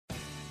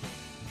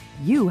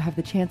you have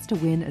the chance to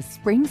win a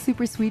spring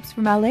super sweeps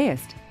from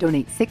LAist.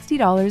 Donate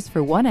 $60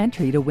 for one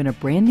entry to win a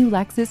brand new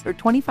Lexus or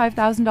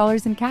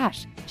 $25,000 in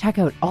cash. Check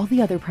out all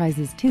the other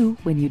prizes too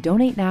when you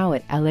donate now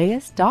at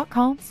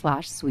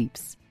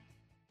laist.com/sweeps.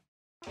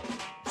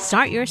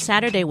 Start your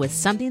Saturday with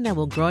something that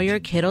will grow your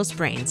kiddos'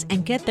 brains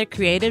and get their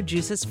creative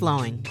juices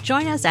flowing.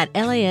 Join us at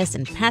LAist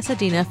in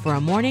Pasadena for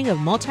a morning of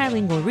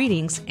multilingual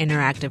readings,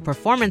 interactive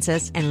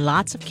performances, and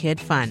lots of kid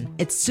fun.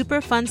 It's Super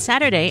Fun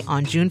Saturday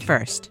on June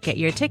 1st. Get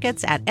your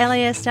tickets at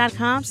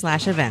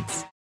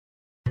laist.com/events.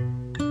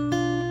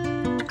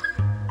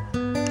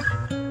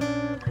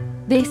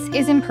 This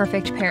is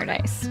Imperfect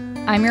Paradise.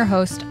 I'm your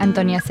host,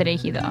 Antonia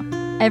Cereijido.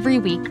 Every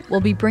week,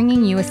 we'll be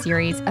bringing you a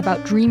series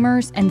about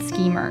dreamers and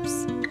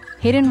schemers,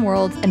 hidden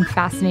worlds and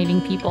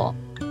fascinating people.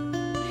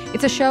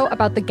 It's a show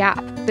about the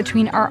gap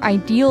between our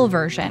ideal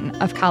version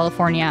of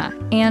California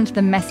and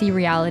the messy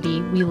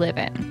reality we live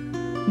in.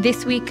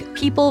 This week,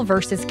 People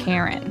versus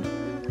Karen.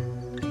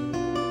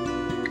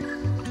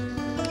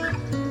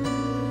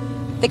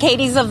 The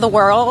Katies of the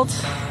world,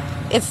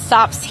 it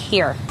stops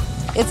here.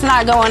 It's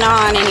not going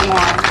on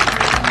anymore.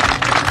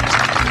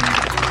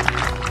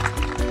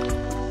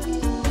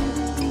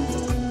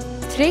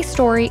 Today's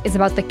story is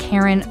about the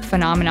Karen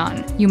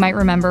phenomenon you might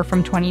remember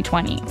from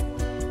 2020.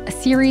 A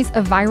series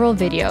of viral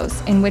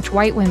videos in which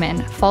white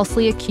women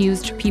falsely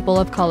accused people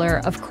of color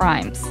of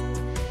crimes.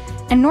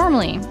 And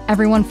normally,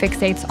 everyone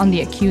fixates on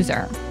the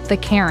accuser, the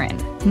Karen,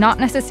 not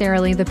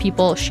necessarily the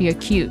people she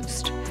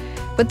accused.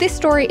 But this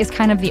story is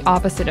kind of the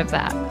opposite of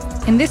that.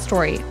 In this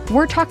story,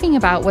 we're talking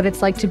about what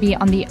it's like to be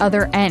on the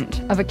other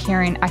end of a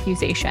Karen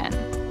accusation.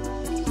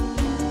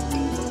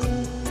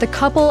 The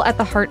couple at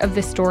the heart of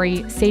this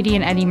story, Sadie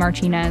and Eddie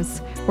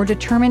Martinez, were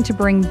determined to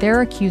bring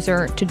their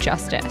accuser to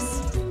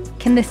justice.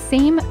 Can the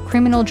same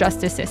criminal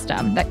justice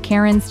system that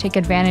Karens take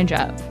advantage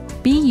of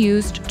be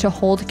used to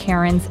hold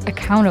Karens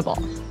accountable?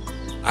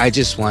 I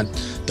just want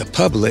the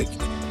public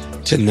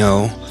to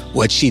know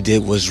what she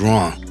did was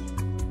wrong.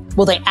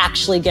 Will they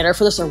actually get her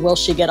for this, or will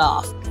she get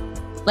off?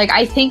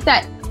 I think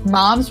that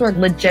moms were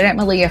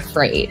legitimately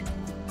afraid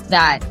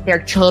that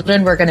their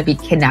children were going to be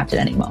kidnapped at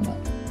any moment.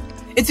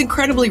 It's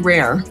incredibly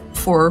rare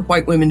for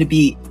white women to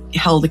be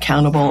held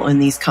accountable in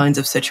these kinds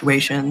of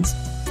situations.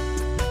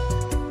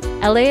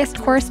 LAist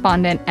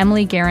correspondent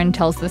Emily Guerin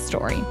tells the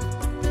story.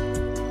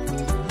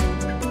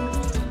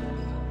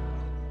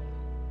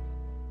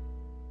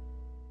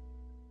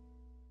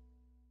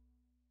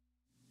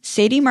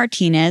 Sadie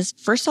Martinez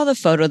first saw the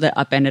photo that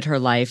upended her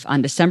life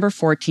on December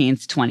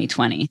 14th,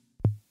 2020.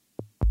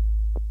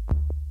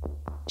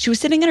 She was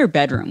sitting in her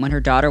bedroom when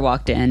her daughter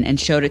walked in and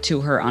showed it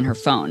to her on her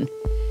phone.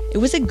 It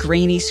was a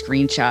grainy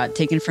screenshot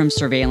taken from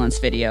surveillance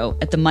video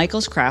at the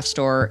Michael's Craft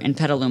Store in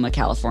Petaluma,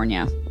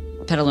 California.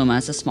 Petaluma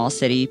is a small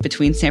city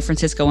between San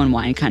Francisco and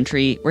wine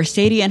country where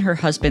Sadie and her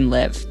husband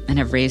live and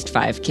have raised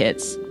 5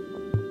 kids.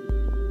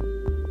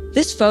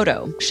 This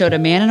photo showed a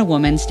man and a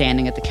woman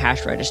standing at the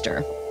cash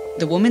register.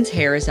 The woman's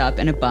hair is up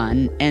in a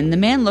bun, and the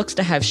man looks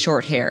to have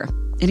short hair,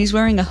 and he's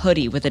wearing a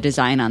hoodie with a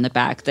design on the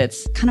back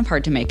that's kind of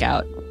hard to make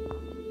out.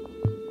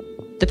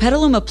 The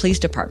Petaluma Police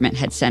Department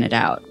had sent it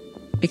out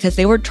because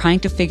they were trying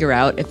to figure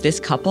out if this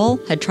couple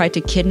had tried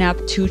to kidnap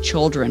 2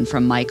 children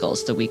from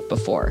Michael's the week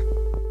before.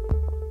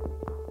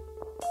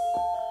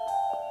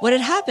 What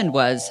had happened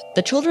was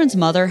the children's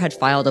mother had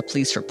filed a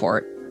police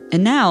report,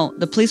 and now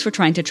the police were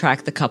trying to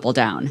track the couple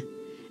down.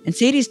 And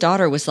Sadie's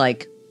daughter was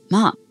like,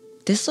 "Mom,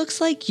 this looks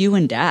like you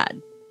and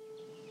Dad."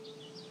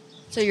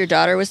 So your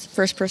daughter was the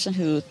first person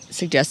who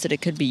suggested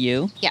it could be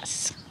you?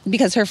 Yes,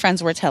 because her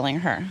friends were telling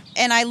her.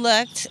 And I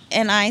looked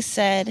and I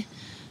said,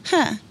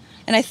 huh.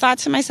 And I thought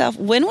to myself,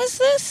 when was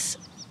this?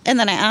 And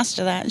then I asked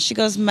her that, and she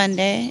goes,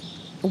 Monday.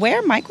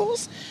 Where,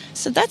 Michael's?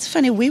 So that's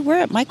funny. We were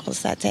at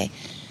Michael's that day.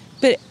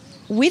 But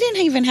we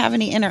didn't even have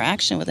any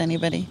interaction with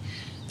anybody.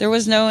 There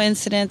was no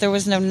incident. There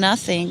was no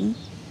nothing.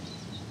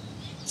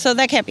 So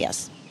that can't be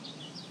us.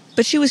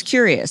 But she was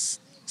curious.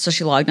 So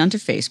she logged onto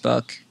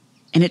Facebook.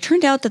 And it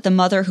turned out that the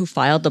mother who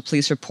filed the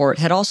police report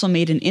had also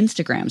made an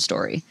Instagram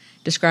story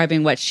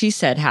describing what she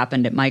said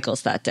happened at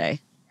Michael's that day.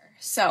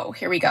 So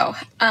here we go.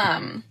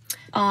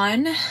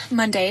 On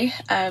Monday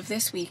of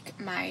this week,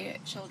 my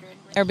children...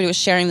 Everybody was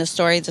sharing the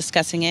story,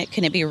 discussing it.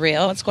 Can it be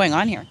real? What's going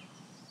on here?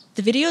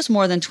 The video is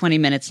more than 20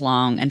 minutes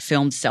long and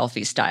filmed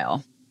selfie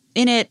style.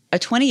 In it, a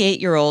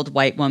 28-year-old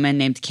white woman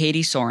named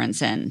Katie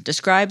Sorensen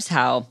describes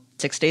how,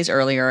 6 days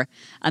earlier,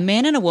 a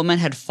man and a woman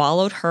had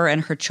followed her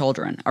and her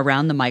children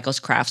around the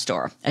Michael's Craft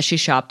Store as she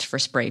shopped for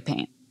spray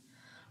paint.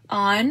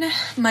 On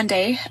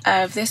Monday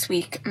of this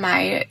week,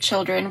 my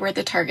children were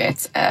the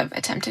targets of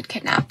attempted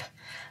kidnap,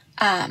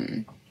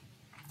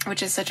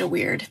 which is such a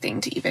weird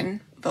thing to even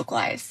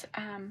vocalize.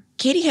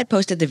 Katie had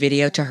posted the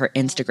video to her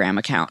Instagram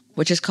account,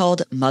 which is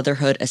called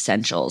Motherhood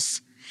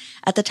Essentials.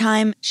 At the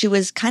time, she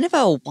was kind of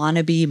a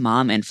wannabe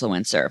mom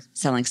influencer,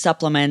 selling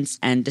supplements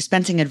and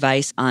dispensing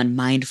advice on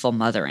mindful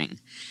mothering.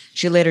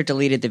 She later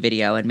deleted the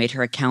video and made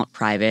her account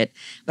private,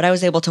 but I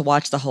was able to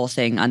watch the whole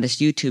thing on this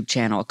YouTube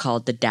channel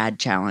called the Dad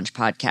Challenge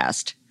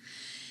Podcast.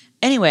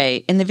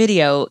 Anyway, in the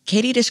video,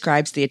 Katie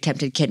describes the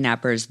attempted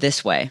kidnappers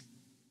this way.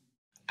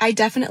 I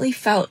definitely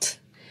felt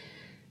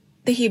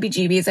the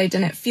heebie-jeebies. I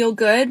didn't feel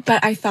good,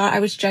 but I thought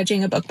I was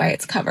judging a book by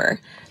its cover.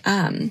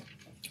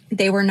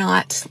 They were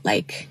not,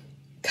 like,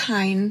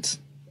 kind.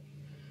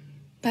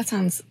 That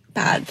sounds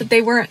bad, but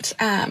they weren't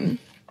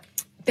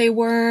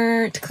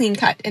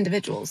clean-cut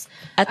individuals.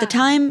 At the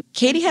time,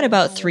 Katie had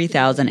about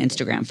 3,000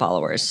 Instagram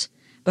followers,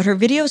 but her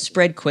video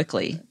spread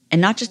quickly, and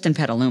not just in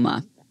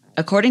Petaluma.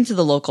 According to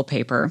the local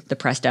paper, the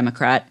Press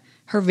Democrat,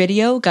 her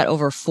video got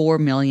over 4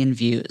 million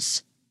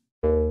views.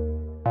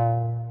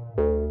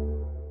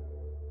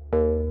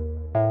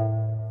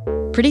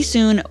 Pretty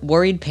soon,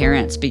 worried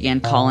parents began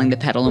calling the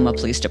Petaluma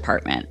Police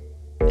Department.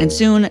 And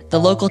soon, the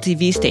local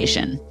TV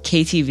station,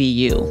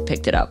 KTVU,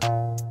 picked it up.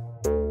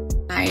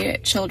 My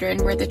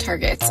children were the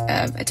targets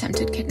of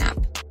attempted kidnap.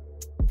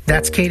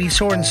 That's Katie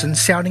Sorensen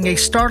sounding a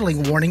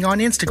startling warning on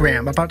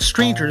Instagram about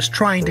strangers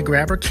trying to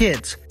grab her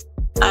kids.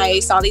 I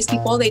saw these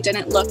people. They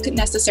didn't look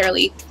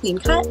necessarily clean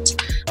cut.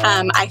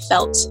 I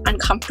felt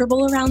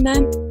uncomfortable around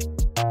them.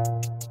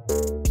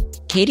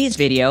 Katie's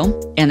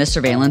video and the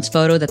surveillance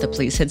photo that the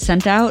police had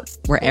sent out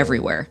were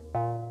everywhere.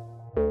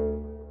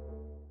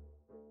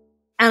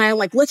 And I'm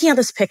like looking at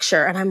this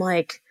picture and I'm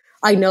like,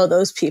 I know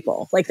those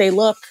people. Like they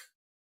look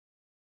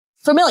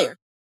familiar.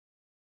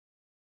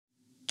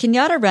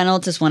 Kenyatta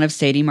Reynolds is one of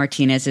Sadie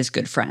Martinez's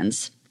good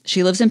friends.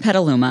 She lives in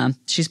Petaluma,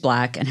 she's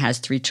Black, and has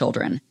 3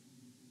 children.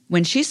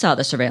 When she saw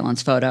the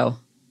surveillance photo,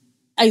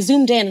 I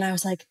zoomed in and I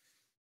was like,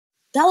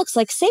 that looks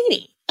like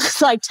Sadie.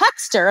 So I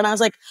texted her and I was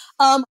like,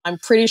 I'm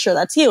pretty sure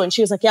that's you. And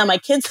she was like, yeah, my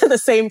kids said the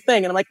same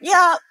thing. And I'm like,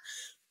 yeah,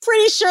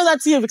 pretty sure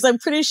that's you because I'm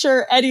pretty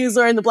sure Eddie was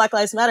wearing the Black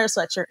Lives Matter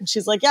sweatshirt. And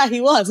she's like, yeah,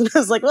 he was. And I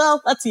was like,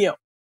 well, that's you.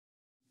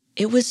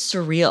 It was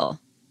surreal.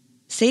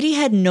 Sadie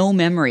had no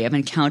memory of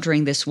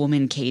encountering this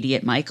woman, Katie,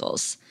 at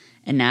Michael's.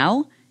 And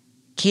now,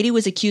 Katie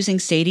was accusing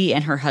Sadie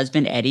and her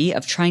husband, Eddie,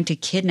 of trying to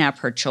kidnap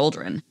her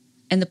children.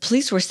 And the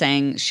police were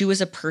saying she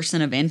was a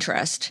person of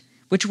interest,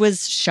 which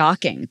was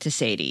shocking to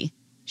Sadie.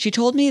 She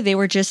told me they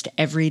were just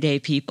everyday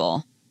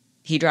people.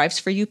 He drives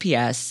for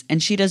UPS,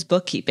 and she does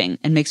bookkeeping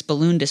and makes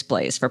balloon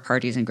displays for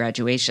parties and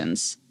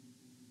graduations.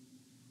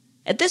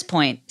 At this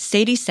point,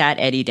 Sadie sat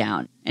Eddie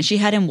down, and she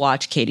had him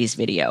watch Katie's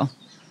video.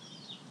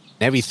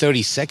 Every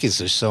 30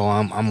 seconds or so,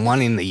 I'm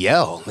wanting to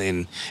yell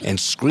and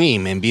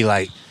scream and be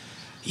like,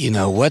 you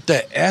know, what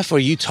the F are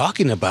you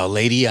talking about,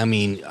 lady? I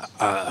mean,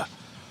 I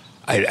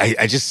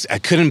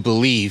couldn't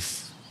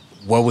believe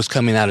what was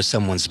coming out of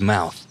someone's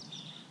mouth.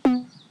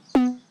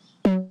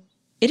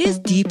 It is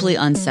deeply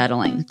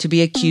unsettling to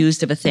be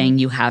accused of a thing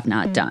you have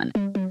not done.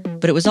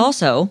 But it was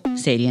also,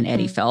 Sadie and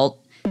Eddie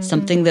felt,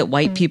 something that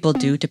white people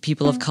do to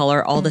people of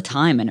color all the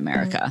time in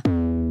America.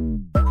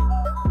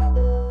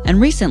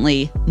 And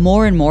recently,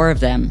 more and more of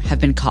them have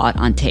been caught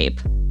on tape.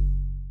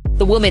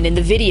 The woman in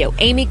the video,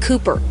 Amy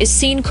Cooper, is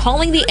seen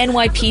calling the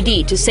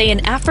NYPD to say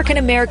an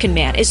African-American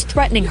man is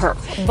threatening her.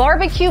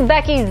 Barbecue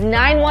Becky's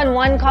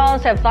 911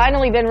 calls have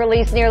finally been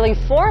released nearly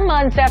 4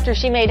 months after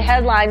she made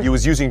headlines. He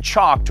was using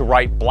chalk to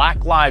write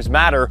Black Lives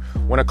Matter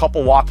when a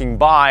couple walking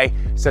by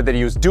said that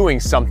he was doing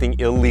something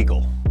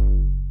illegal.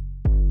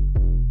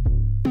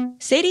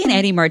 Sadie and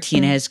Eddie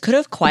Martinez could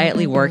have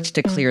quietly worked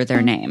to clear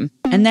their name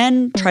and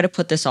then try to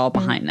put this all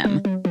behind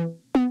them.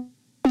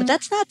 But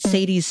that's not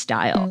Sadie's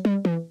style.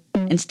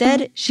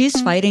 Instead, she's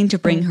fighting to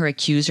bring her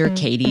accuser,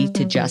 Katie,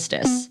 to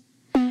justice.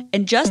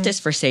 And justice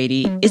for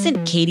Sadie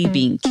isn't Katie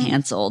being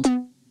canceled.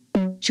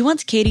 She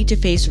wants Katie to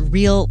face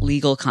real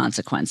legal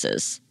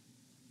consequences.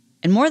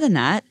 And more than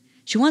that,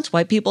 she wants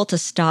white people to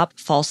stop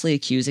falsely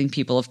accusing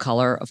people of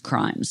color of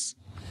crimes.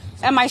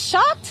 Am I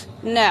shocked?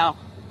 No.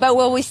 But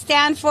will we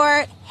stand for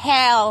it?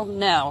 Hell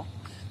no.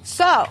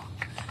 So,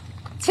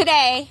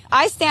 today,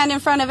 I stand in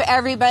front of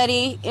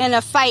everybody in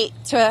a fight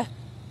to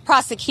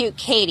prosecute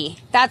Katie.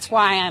 That's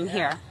why I'm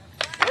here.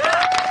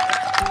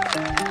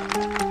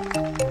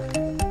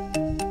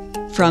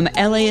 From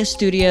LAist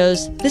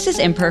Studios, this is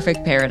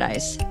Imperfect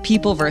Paradise,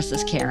 People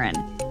vs. Karen,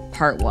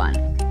 Part 1.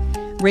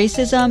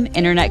 Racism,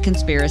 internet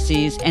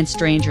conspiracies, and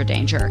stranger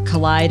danger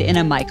collide in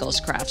a Michael's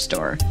craft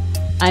store.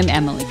 I'm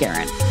Emily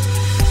Guerin.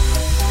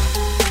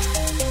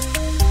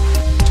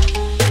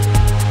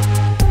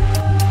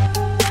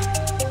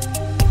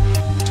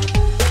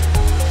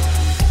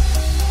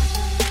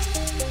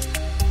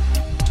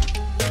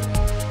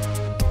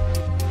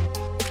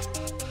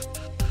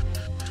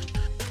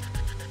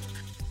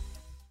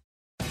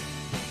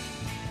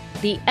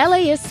 The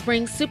LAist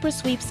Spring Super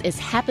Sweeps is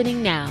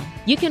happening now.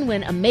 You can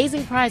win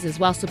amazing prizes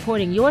while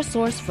supporting your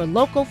source for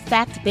local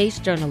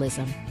fact-based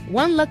journalism.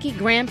 One lucky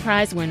grand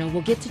prize winner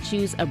will get to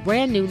choose a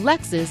brand new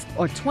Lexus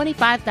or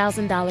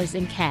 $25,000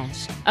 in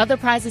cash. Other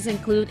prizes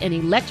include an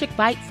electric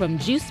bike from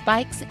Juice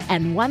Bikes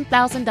and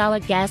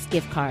 $1,000 gas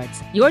gift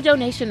cards. Your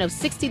donation of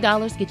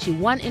 $60 gets you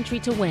 1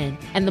 entry to win,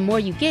 and the more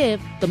you give,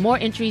 the more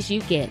entries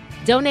you get.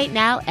 Donate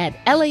now at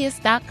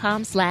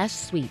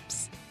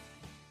LAist.com/sweeps.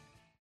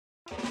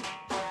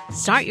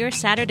 Start your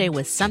Saturday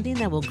with something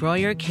that will grow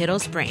your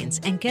kiddos'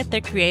 brains and get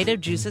their creative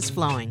juices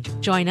flowing.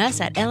 Join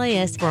us at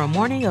LAist for a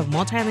morning of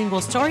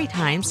multilingual story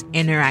times,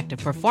 interactive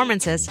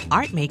performances,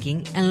 art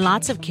making, and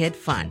lots of kid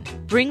fun.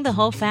 Bring the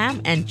whole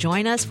fam and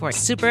join us for a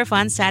super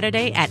fun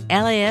Saturday at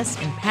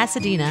LAist in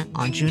Pasadena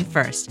on June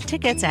 1st.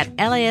 Tickets at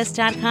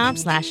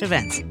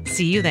laist.com/events.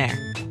 See you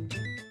there.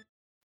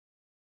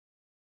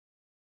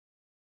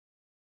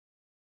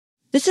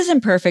 This is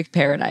Imperfect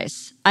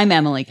Paradise. I'm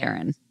Emily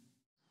Guerin.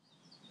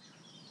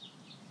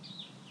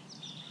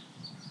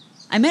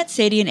 I met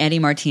Sadie and Eddie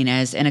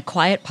Martinez in a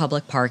quiet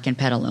public park in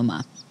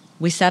Petaluma.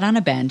 We sat on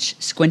a bench,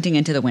 squinting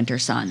into the winter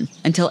sun,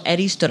 until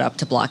Eddie stood up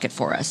to block it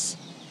for us.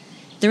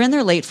 They're in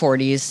their late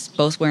 40s,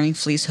 both wearing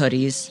fleece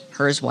hoodies,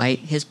 hers white,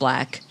 his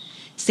black.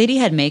 Sadie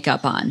had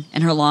makeup on,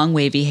 and her long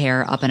wavy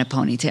hair up in a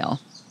ponytail.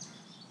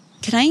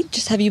 Can I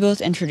just have you both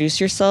introduce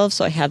yourselves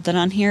so I have that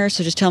on here?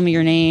 So just tell me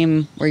your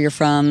name, where you're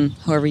from,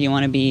 however you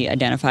want to be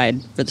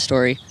identified for the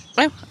story.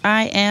 Well,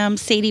 I am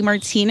Sadie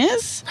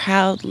Martinez,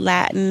 proud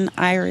Latin,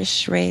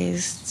 Irish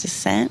raised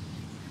descent.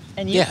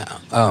 And you?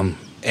 Yeah,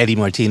 Eddie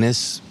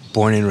Martinez,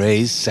 born and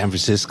raised San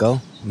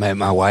Francisco. Met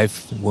my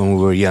wife when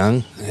we were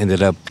young,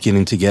 ended up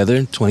getting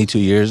together, 22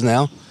 years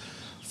now,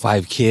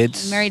 5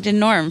 kids. I'm married to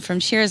Norm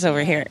from Cheers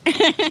over here.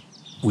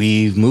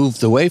 We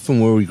moved away from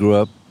where we grew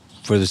up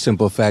for the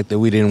simple fact that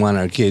we didn't want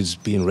our kids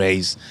being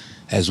raised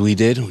as we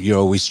did. You're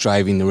always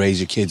striving to raise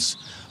your kids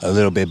a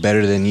little bit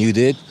better than you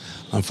did.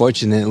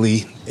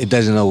 Unfortunately, it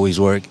doesn't always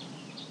work.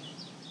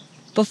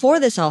 Before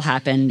this all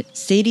happened,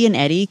 Sadie and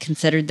Eddie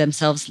considered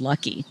themselves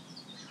lucky.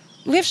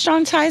 We have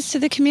strong ties to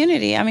the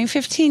community. I mean,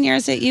 15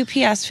 years at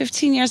UPS,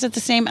 15 years at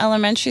the same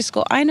elementary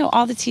school. I know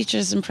all the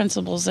teachers and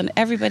principals and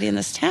everybody in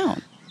this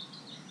town.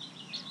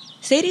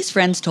 Sadie's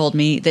friends told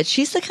me that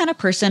she's the kind of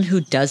person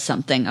who does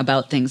something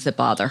about things that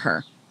bother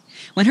her.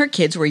 When her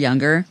kids were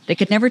younger, they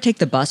could never take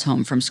the bus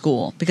home from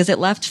school because it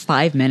left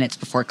 5 minutes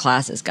before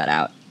classes got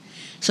out.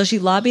 So she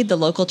lobbied the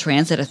local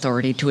transit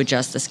authority to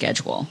adjust the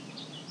schedule.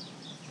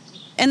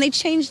 And they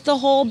changed the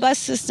whole bus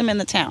system in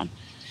the town.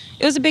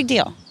 It was a big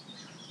deal.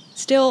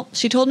 Still,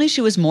 she told me she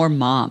was more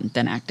mom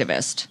than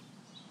activist.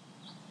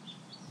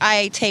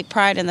 I take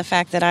pride in the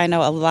fact that I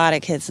know a lot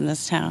of kids in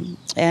this town.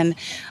 And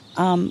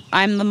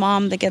I'm the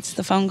mom that gets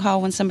the phone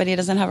call when somebody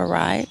doesn't have a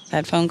ride. I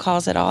had phone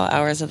calls at all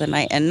hours of the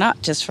night, and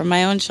not just from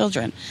my own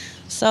children.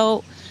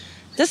 So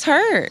this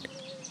hurt.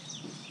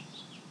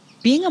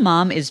 Being a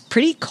mom is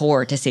pretty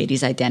core to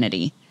Sadie's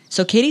identity,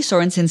 so Katie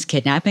Sorensen's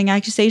kidnapping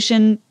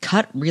accusation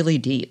cut really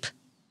deep.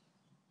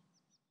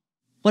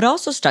 What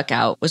also stuck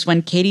out was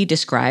when Katie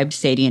described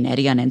Sadie and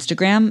Eddie on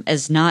Instagram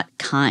as not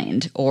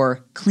kind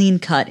or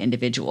clean-cut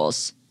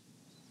individuals.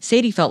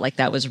 Sadie felt like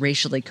that was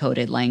racially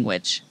coded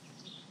language.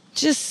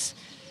 Just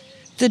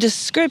the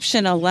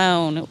description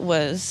alone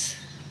was,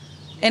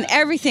 and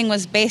everything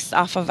was based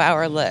off of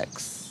our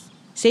looks.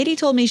 Sadie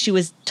told me she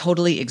was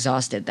totally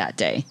exhausted that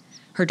day.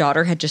 Her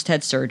daughter had just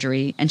had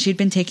surgery, and she'd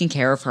been taking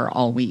care of her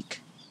all week.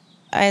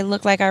 I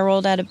looked like I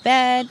rolled out of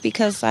bed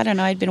because, I don't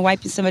know, I'd been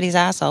wiping somebody's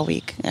ass all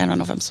week. I don't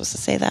know if I'm supposed to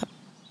say that.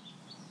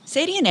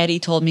 Sadie and Eddie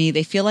told me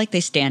they feel like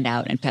they stand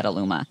out in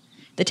Petaluma.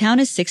 The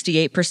town is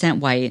 68%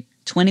 white,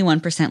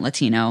 21%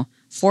 Latino,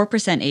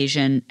 4%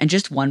 Asian, and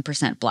just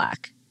 1%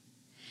 black.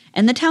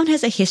 And the town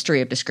has a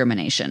history of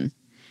discrimination.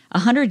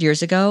 100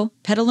 years ago,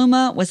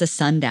 Petaluma was a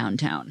sundown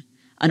town,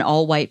 an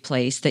all-white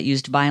place that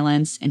used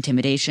violence,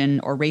 intimidation,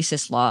 or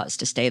racist laws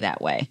to stay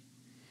that way.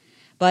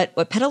 But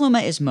what Petaluma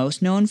is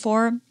most known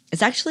for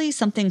is actually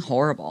something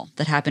horrible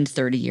that happened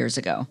 30 years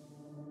ago.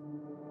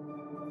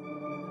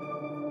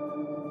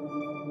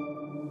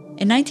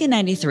 In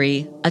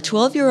 1993, a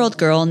 12-year-old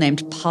girl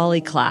named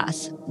Polly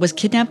Klaas was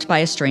kidnapped by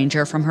a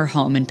stranger from her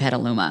home in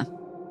Petaluma.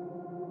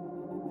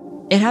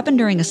 It happened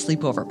during a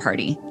sleepover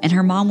party, and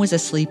her mom was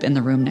asleep in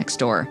the room next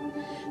door.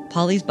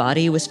 Polly's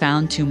body was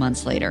found 2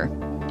 months later.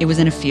 It was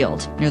in a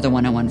field near the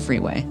 101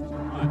 freeway.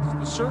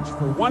 The search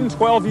for one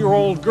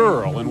 12-year-old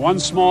girl in one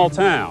small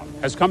town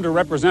has come to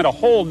represent a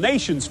whole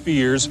nation's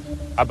fears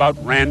about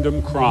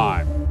random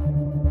crime.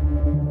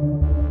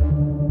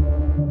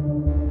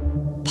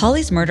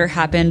 Polly's murder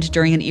happened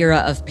during an era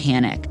of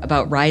panic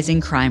about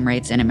rising crime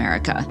rates in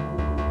America.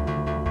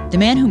 The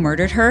man who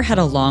murdered her had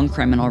a long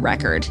criminal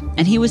record,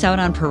 and he was out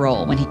on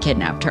parole when he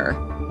kidnapped her.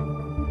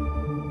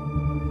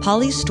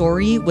 Polly's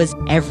story was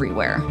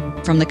everywhere,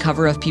 from the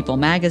cover of People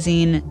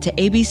magazine to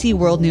ABC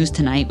World News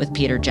Tonight with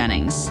Peter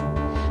Jennings.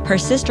 Her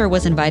sister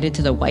was invited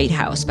to the White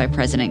House by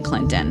President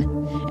Clinton,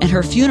 and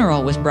her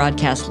funeral was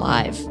broadcast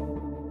live.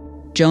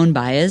 Joan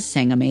Baez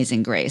sang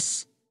Amazing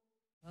Grace.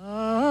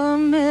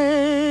 Amazing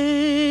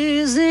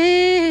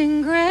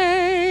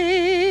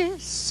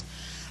grace,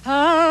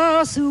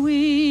 how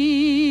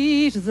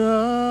sweet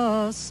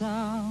the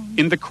sound.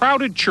 In the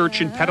crowded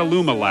church in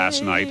Petaluma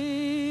last night,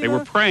 they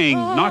were praying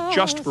not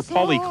just for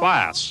Polly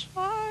Klaas,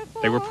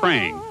 they were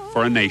praying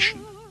for a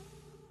nation.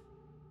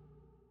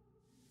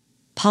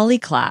 Polly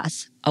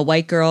Klaas, a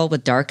white girl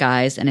with dark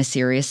eyes and a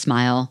serious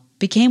smile,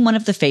 became one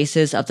of the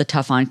faces of the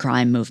Tough on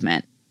Crime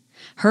movement.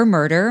 Her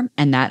murder,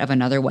 and that of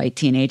another white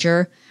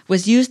teenager,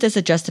 was used as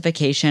a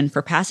justification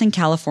for passing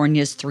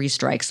California's 3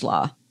 strikes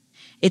law.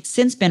 It's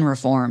since been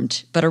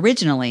reformed, but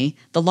originally,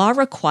 the law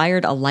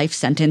required a life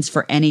sentence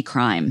for any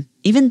crime,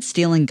 even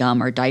stealing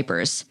gum or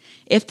diapers,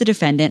 if the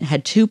defendant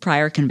had 2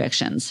 prior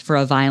convictions for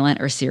a violent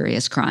or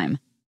serious crime.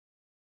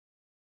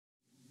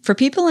 For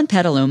people in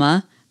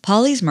Petaluma,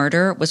 Polly's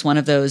murder was one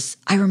of those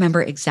I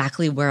remember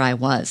exactly where I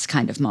was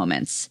kind of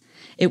moments.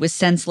 It was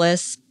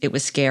senseless, it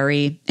was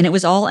scary, and it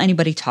was all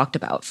anybody talked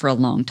about for a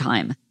long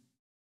time.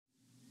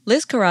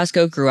 Liz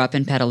Carrasco grew up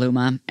in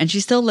Petaluma, and she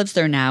still lives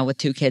there now with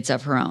 2 kids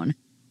of her own.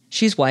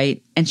 She's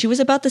white, and she was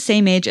about the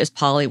same age as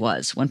Polly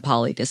was when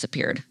Polly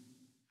disappeared.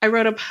 I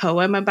wrote a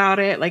poem about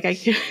it. Like, I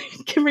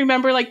can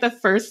remember, like, the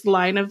first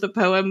line of the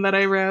poem that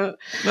I wrote.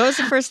 What was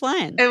the first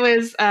line? It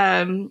was,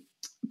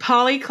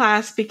 Polly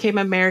Klaas became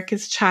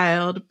America's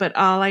child, but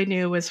all I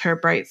knew was her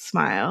bright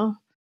smile.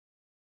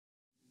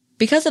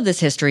 Because of this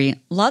history,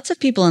 lots of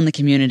people in the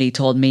community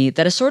told me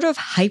that a sort of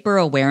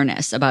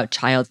hyper-awareness about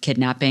child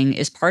kidnapping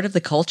is part of the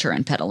culture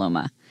in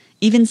Petaluma.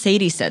 Even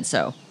Sadie said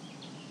so.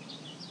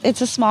 It's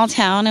a small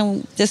town,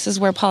 and this is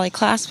where Polly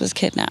Klaas was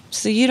kidnapped.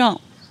 So you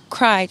don't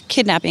cry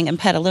kidnapping in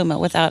Petaluma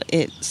without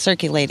it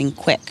circulating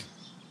quick.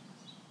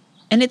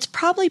 And it's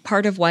probably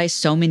part of why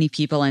so many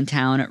people in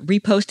town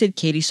reposted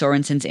Katie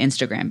Sorensen's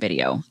Instagram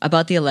video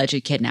about the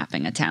alleged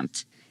kidnapping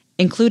attempt,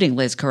 including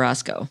Liz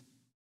Carrasco.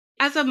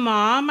 As a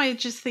mom, I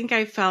just think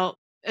I felt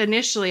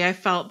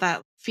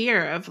that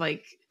fear of,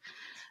 like,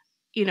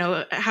 you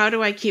know, how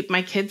do I keep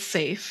my kids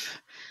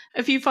safe?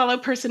 If you follow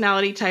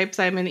personality types,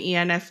 I'm an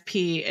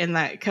ENFP, and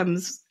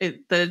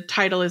the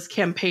title is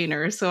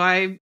campaigner. So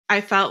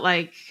I felt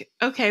like,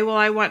 okay, well,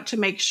 I want to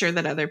make sure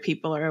that other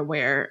people are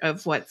aware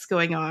of what's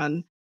going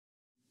on.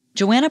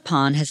 Joanna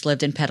Pon has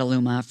lived in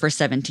Petaluma for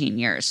 17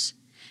 years.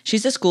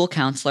 She's a school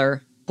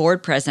counselor,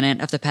 board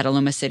president of the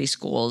Petaluma City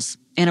Schools,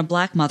 and a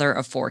Black mother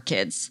of 4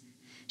 kids.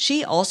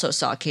 She also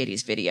saw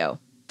Katie's video,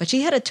 but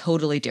she had a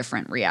totally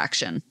different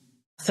reaction.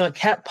 So it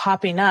kept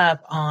popping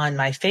up on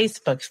my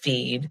Facebook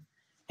feed,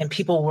 and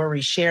people were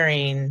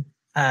resharing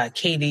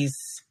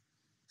Katie's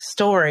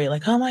story,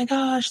 like, oh my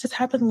gosh, this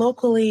happened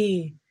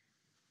locally.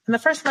 And the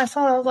first time I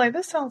saw it, I was like,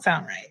 this don't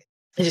sound right.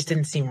 It just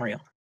didn't seem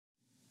real.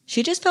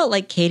 She just felt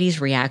like Katie's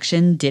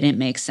reaction didn't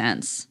make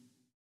sense.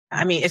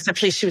 I mean,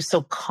 especially she was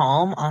so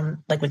calm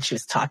on, like, when she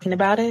was talking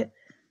about it.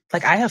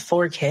 Like, I have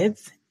 4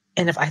 kids,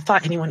 and if I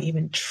thought anyone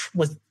even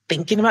was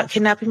thinking about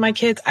kidnapping my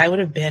kids, I would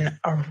have been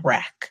a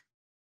wreck.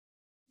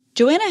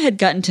 Joanna had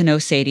gotten to know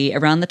Sadie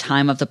around the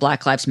time of the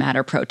Black Lives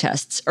Matter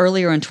protests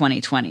earlier in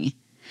 2020.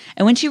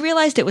 And when she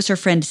realized it was her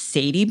friend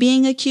Sadie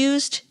being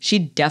accused, she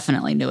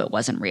definitely knew it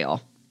wasn't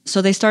real.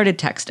 So they started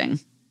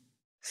texting.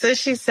 So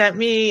she sent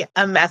me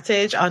a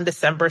message on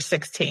December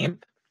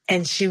 16th,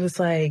 and she was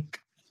like,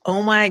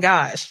 oh my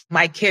gosh,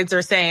 my kids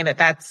are saying that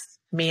that's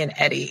me and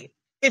Eddie.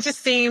 It just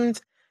seemed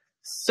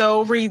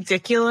so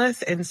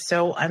ridiculous and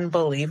so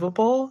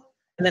unbelievable.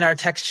 And then our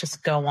texts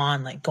just go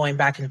on, like, going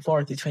back and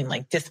forth between,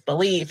 like,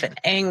 disbelief and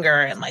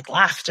anger and, like,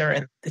 laughter.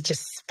 And it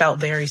just felt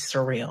very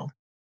surreal.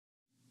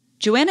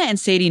 Joanna and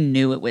Sadie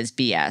knew it was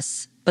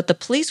BS, but the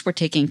police were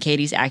taking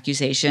Katie's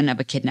accusation of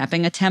a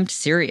kidnapping attempt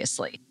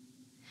seriously.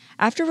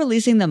 After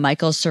releasing the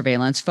Michaels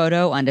surveillance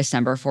photo on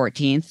December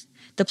 14th,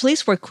 the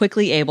police were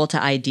quickly able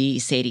to ID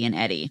Sadie and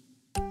Eddie.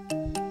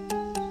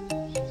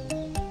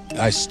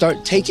 I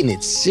start taking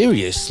it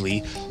seriously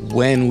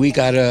when we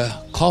got a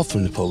call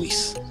from the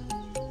police.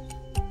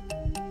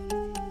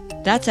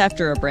 That's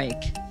after a break.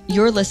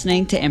 You're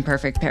listening to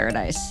Imperfect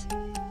Paradise.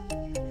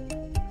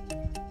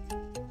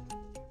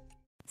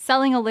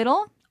 Selling a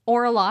little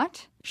or a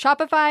lot?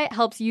 Shopify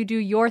helps you do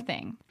your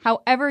thing,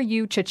 however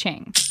you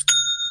cha-ching.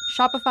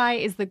 Shopify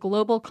is the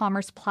global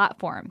commerce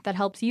platform that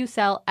helps you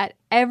sell at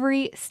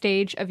every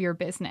stage of your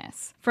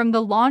business. From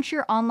the launch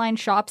your online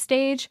shop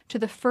stage to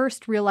the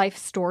first real-life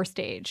store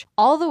stage,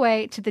 all the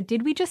way to the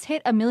did we just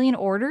hit 1 million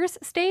orders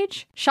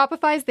stage?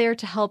 Shopify's there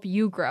to help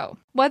you grow.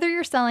 Whether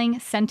you're selling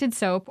scented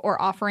soap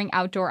or offering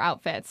outdoor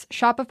outfits,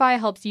 Shopify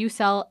helps you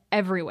sell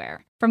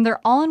everywhere. From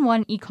their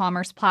all-in-one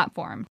e-commerce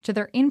platform to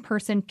their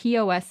in-person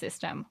POS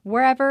system,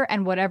 wherever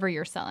and whatever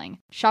you're selling,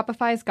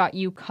 Shopify's got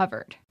you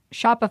covered.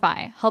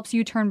 Shopify helps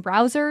you turn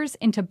browsers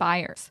into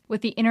buyers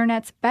with the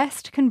internet's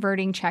best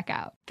converting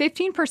checkout.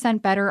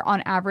 15% better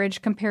on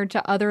average compared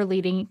to other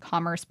leading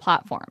commerce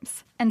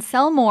platforms. And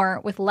sell more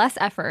with less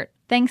effort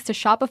thanks to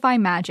Shopify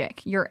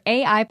Magic, your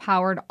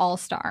AI-powered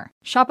all-star.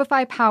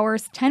 Shopify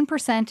powers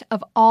 10%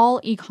 of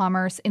all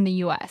e-commerce in the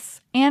U.S.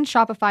 And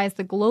Shopify is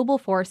the global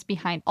force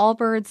behind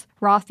Allbirds,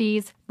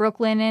 Rothy's,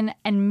 Brooklinen,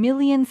 and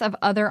millions of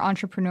other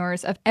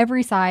entrepreneurs of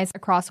every size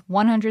across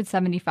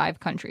 175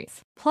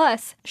 countries.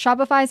 Plus,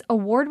 Shopify's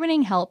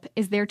award-winning help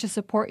is there to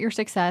support your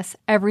success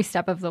every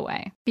step of the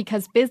way.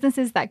 Because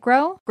businesses that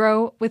grow,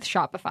 grow with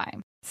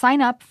Shopify.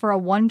 Sign up for a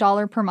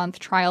 $1 per month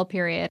trial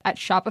period at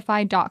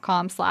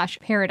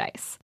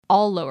shopify.com/paradise,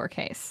 all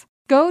lowercase.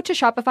 Go to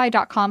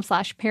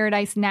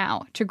shopify.com/paradise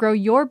now to grow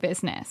your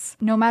business,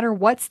 no matter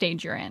what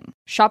stage you're in.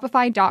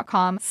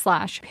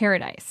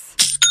 Shopify.com/paradise.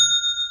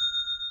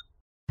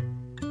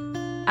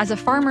 As a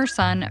farmer's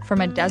son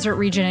from a desert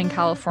region in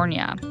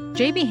California,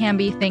 J.B.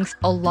 Hamby thinks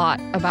a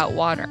lot about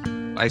water.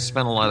 I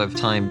spent a lot of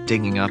time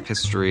digging up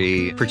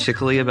history,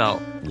 particularly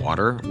about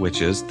water, which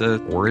is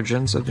the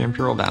origins of the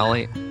Imperial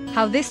Valley.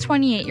 How this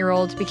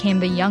 28-year-old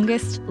became the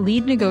youngest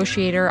lead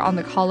negotiator on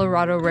the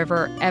Colorado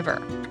River ever.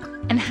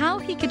 And how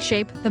he could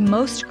shape the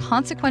most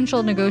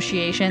consequential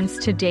negotiations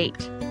to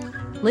date.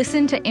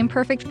 Listen to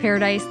Imperfect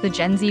Paradise, the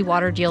Gen Z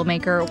Water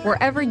Dealmaker,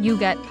 wherever you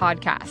get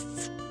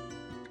podcasts.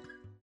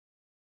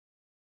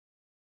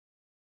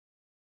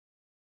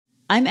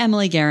 I'm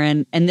Emily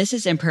Guerin, and this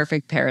is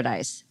Imperfect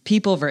Paradise,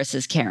 People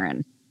versus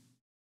Karen.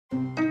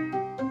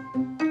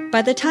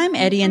 By the time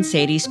Eddie and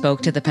Sadie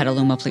spoke to the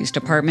Petaluma Police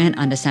Department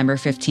on December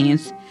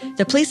 15th,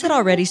 the police had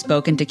already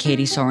spoken to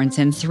Katie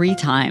Sorensen 3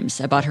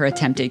 times about her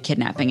attempted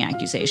kidnapping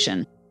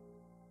accusation.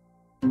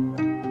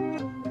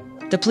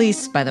 The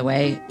police, by the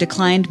way,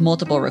 declined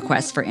multiple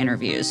requests for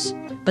interviews,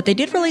 but they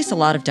did release a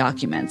lot of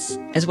documents,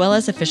 as well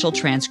as official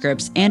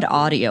transcripts and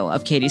audio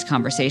of Katie's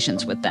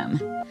conversations with them.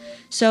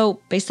 So,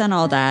 based on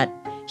all that,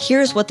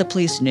 here's what the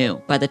police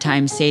knew by the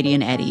time Sadie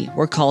and Eddie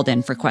were called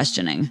in for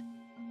questioning.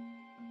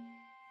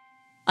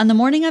 On the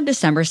morning of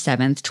December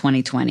 7th,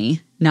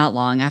 2020, not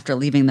long after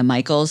leaving the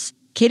Michaels,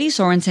 Katie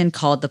Sorensen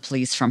called the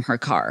police from her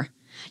car.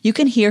 You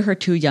can hear her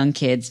 2 young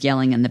kids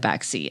yelling in the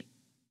back seat.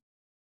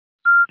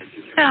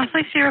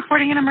 Police, you're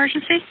reporting an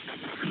emergency?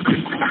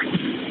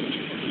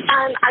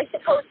 I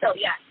suppose so,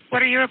 yes.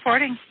 What are you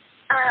reporting?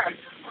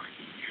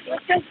 It was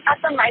just at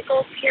the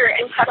Michaels here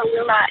in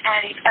Petaluma,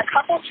 and a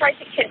couple tried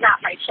to kidnap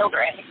my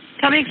children.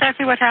 Tell me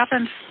exactly what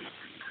happened.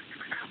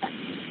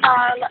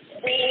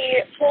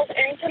 We pulled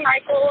into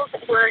Michaels.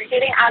 We're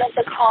getting out of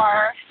the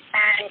car,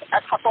 and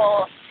a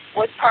couple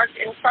was parked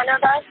in front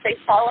of us. They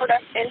followed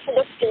us into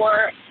the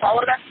store,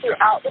 followed us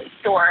throughout the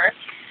store,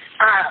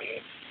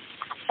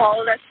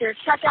 followed us through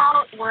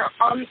checkout. We're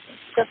on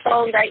the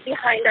phone right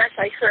behind us.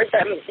 I heard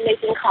them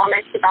making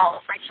comments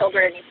about my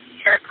children's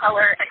hair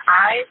color and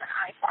eyes, and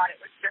I thought it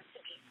was just to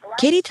be polite.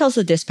 Katie tells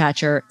the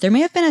dispatcher there may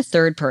have been a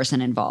third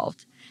person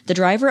involved, the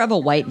driver of a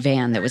white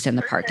van that was in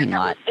the parking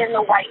lot. In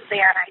the white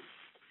van,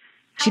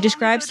 She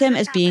describes him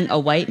as being a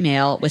white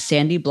male with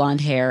sandy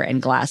blonde hair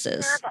and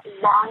glasses.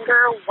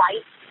 Longer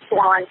white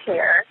blonde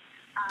hair.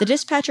 The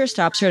dispatcher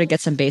stops her to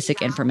get some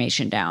basic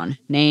information down,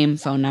 name,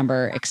 phone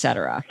number,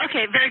 etc.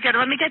 Okay, very good.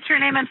 Let me get your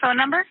name and phone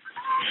number.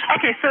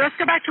 Okay, so let's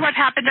go back to what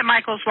happened at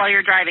Michael's while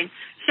you're driving.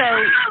 So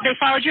they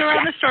followed you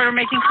around the store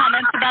making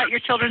comments about your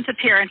children's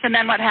appearance, and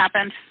then what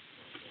happened?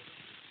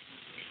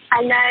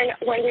 And then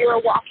when we were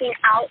walking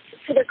out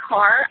to the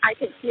car, I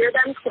could hear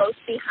them close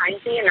behind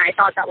me, and I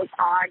thought that was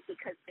odd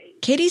because they...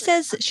 Katie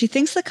says she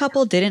thinks the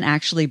couple didn't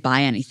actually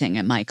buy anything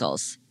at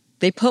Michael's.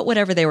 They put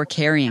whatever they were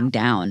carrying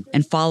down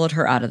and followed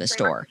her out of the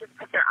store.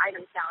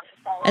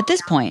 At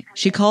this point,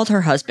 she called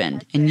her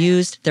husband and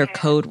used their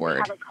code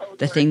word,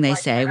 the thing they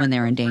say when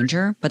they're in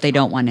danger, but they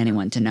don't want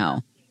anyone to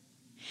know.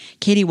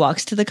 Katie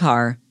walks to the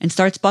car and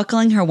starts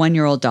buckling her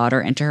 1-year-old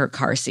daughter into her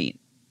car seat.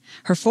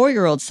 Her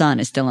 4-year-old son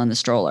is still in the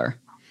stroller.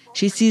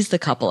 She sees the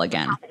couple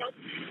again.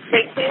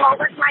 They came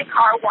over to my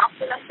car, walked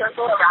in a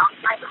circle around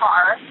my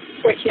car,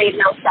 which made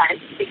no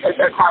sense because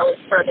their car was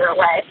further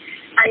away.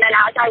 And then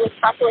as I was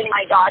buckling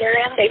my daughter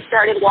in, they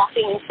started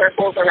walking in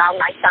circles around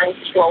my son's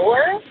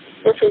stroller,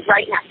 which was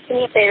right next to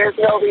me. There's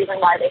no reason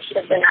why they should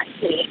have been next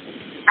to me.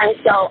 And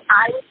so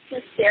I was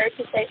too scared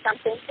to say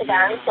something to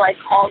them, so I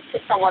called to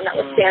someone that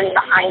was standing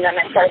behind them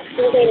and said,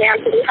 "Excuse me, ma'am,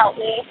 can you help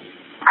me?"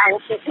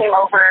 And she came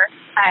over,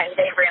 and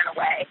they ran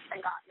away and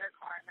got in their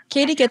car.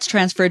 Katie gets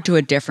transferred to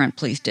a different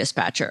police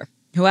dispatcher,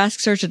 who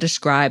asks her to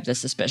describe the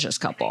suspicious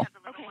couple.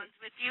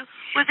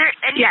 Was there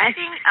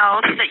anything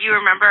else that you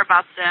remember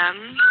about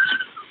them?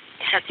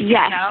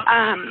 Yes.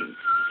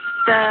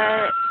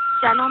 The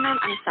gentleman,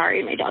 I'm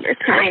sorry, my daughter's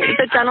crying.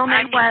 The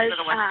gentleman was...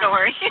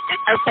 story.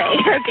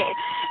 Okay.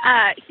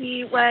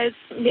 He was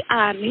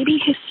maybe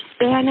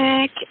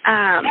Hispanic.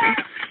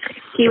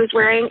 He was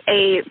wearing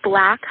a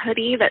black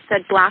hoodie that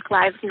said Black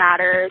Lives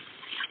Matter,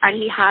 and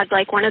he had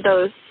like one of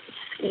those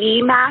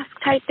ski mask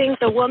type things.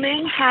 The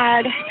woman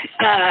had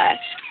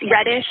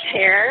reddish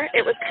hair.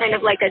 It was kind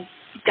of like a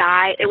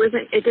dye.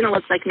 It didn't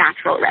look like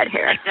natural red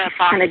hair. Like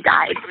kind of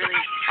dyed. Really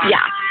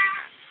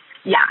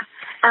Yeah.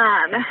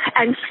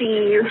 And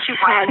she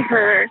had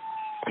her,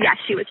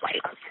 she was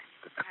white.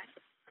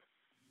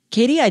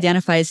 Katie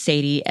identifies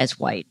Sadie as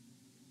white.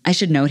 I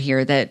should note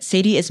here that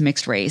Sadie is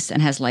mixed race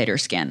and has lighter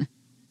skin.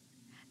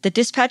 The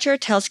dispatcher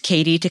tells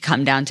Katie to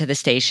come down to the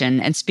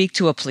station and speak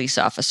to a police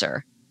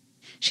officer.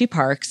 She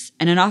parks,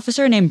 and an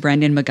officer named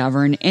Brendan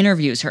McGovern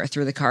interviews her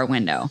through the car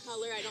window.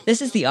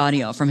 This is the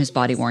audio from his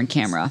body-worn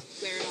camera.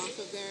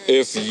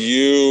 If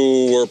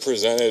you were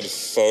presented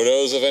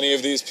photos of any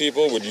of these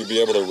people, would you be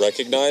able to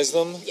recognize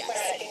them?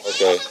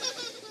 Yes. Okay.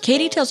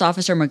 Katie tells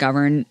Officer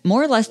McGovern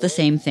more or less the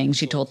same thing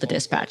she told the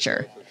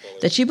dispatcher,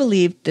 that she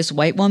believed this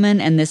white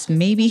woman and this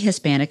maybe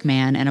Hispanic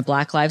man in a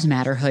Black Lives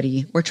Matter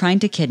hoodie were trying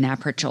to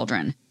kidnap her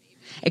children.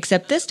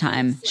 except this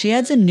time she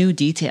adds a new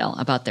detail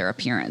about their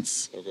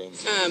appearance.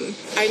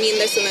 I mean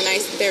this in the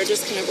nice, they're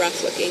just kind of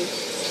rough looking.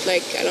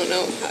 Like, I don't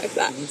know how if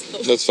that...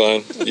 That's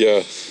fine,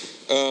 yeah.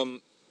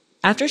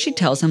 After she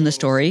tells him the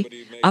story,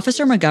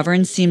 Officer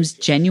McGovern seems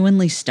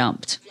genuinely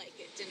stumped.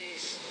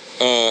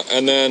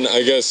 And then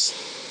I guess,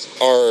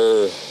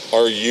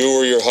 are you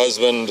or your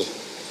husband,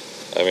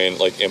 I mean,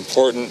 like,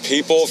 important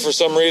people for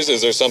some reason?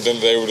 Is there something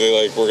they would be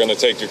like, we're going to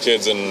take your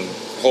kids and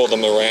hold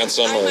them to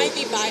ransom? I might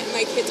be biased.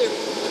 My kids are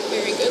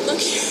very good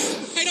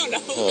looking. I don't know.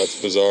 Oh,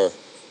 that's bizarre.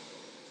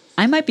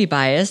 I might be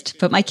biased,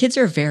 but my kids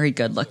are very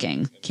good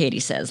looking,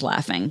 Katie says,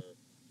 laughing.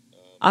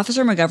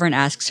 Officer McGovern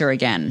asks her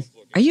again,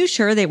 are you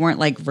sure they weren't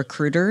like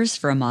recruiters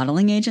for a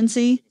modeling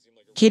agency?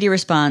 Katie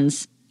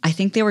responds, I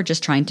think they were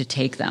just trying to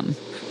take them.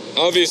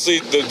 Obviously,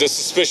 the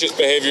suspicious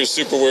behavior is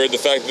super weird. The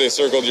fact that they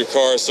circled your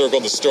car,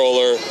 circled the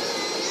stroller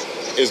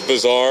is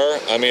bizarre.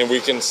 I mean,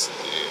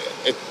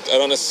 I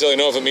don't necessarily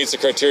know if it meets the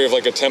criteria of,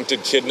 like,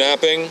 attempted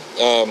kidnapping.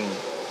 I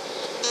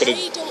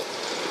don't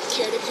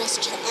care to press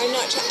charge.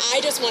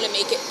 I just want to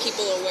make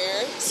people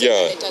aware so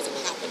that it doesn't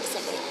happen to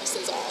someone else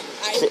is all.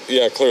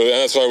 Yeah, clearly.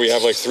 And that's why we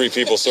have, like, 3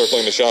 people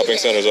circling the shopping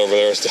centers over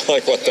there. It's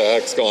like, what the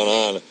heck's going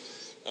on?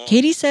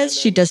 Katie says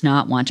she does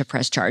not want to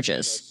press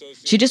charges.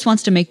 She just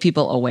wants to make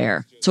people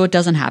aware so it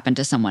doesn't happen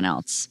to someone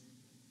else.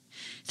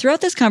 Throughout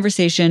this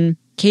conversation,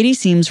 Katie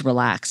seems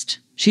relaxed.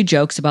 She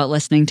jokes about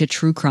listening to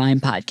true crime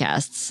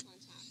podcasts.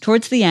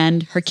 Towards the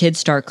end, her kids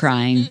start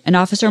crying, and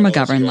Officer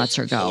McGovern lets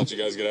her go. I'll let you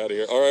guys get out of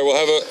here. All right,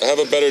 well, have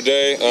a better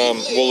day.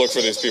 We'll look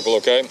for these people,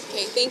 okay?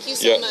 Okay, thank you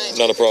so much.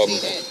 Not a problem.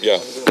 Yeah.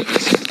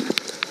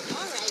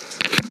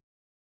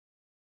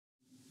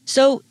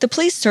 So the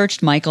police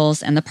searched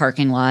Michael's and the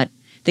parking lot.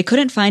 They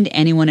couldn't find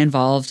anyone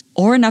involved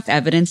or enough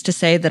evidence to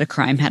say that a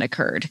crime had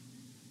occurred.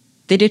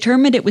 They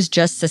determined it was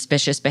just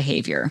suspicious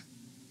behavior,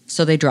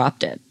 so they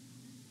dropped it.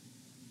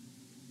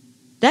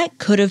 That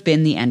could have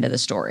been the end of the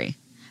story.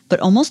 But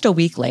almost a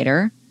week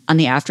later, on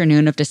the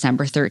afternoon of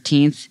December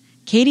 13th,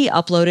 Katie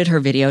uploaded her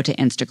video to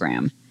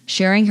Instagram,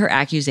 sharing her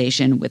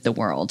accusation with the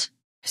world.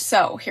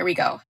 So, here we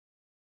go.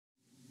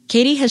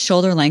 Katie has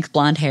shoulder-length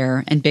blonde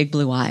hair and big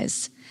blue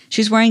eyes.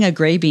 She's wearing a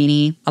gray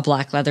beanie, a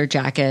black leather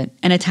jacket,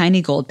 and a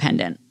tiny gold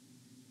pendant.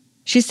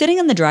 She's sitting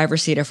in the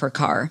driver's seat of her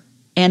car,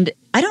 and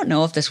I don't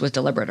know if this was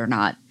deliberate or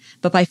not,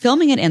 but by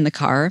filming it in the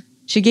car,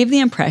 she gave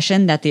the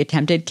impression that the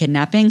attempted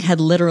kidnapping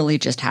had literally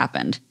just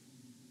happened.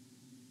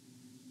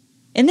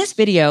 In this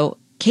video,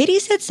 Katie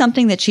said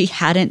something that she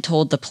hadn't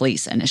told the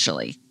police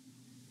initially.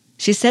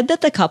 She said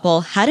that the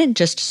couple hadn't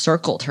just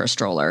circled her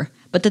stroller,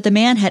 but that the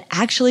man had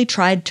actually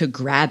tried to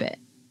grab it.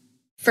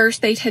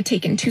 First, they had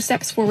taken 2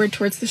 steps forward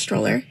towards the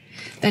stroller,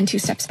 then 2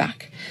 steps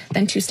back,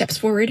 then 2 steps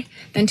forward,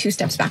 then 2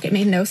 steps back. It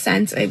made no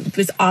sense. It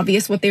was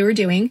obvious what they were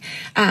doing.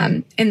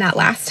 And that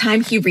last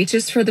time, he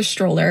reaches for the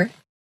stroller.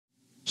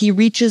 He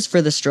reaches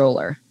for the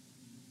stroller.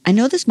 I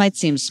know this might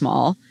seem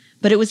small,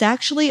 but it was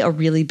actually a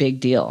really big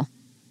deal.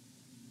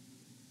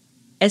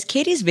 As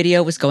Katie's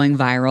video was going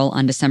viral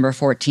on December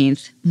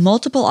 14th,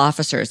 multiple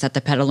officers at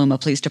the Petaluma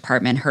Police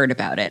Department heard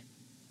about it.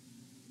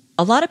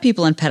 A lot of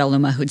people in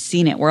Petaluma who'd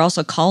seen it were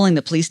also calling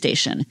the police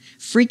station,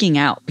 freaking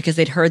out because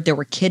they'd heard there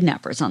were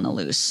kidnappers on the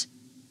loose.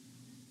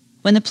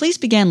 When the police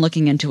began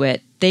looking into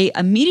it, they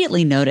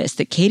immediately noticed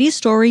that Katie's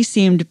story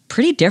seemed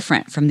pretty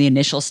different from the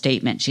initial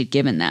statement she'd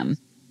given them.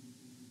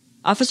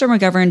 Officer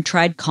McGovern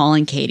tried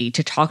calling Katie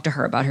to talk to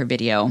her about her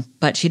video,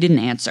 but she didn't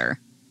answer.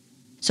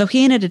 So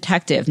he and a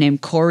detective named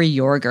Corey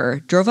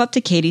Yorger drove up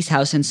to Katie's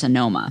house in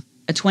Sonoma,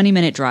 a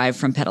 20-minute drive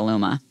from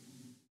Petaluma.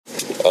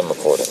 I'm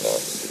recording now.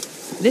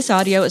 This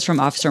audio is from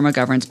Officer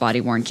McGovern's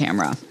body-worn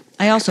camera.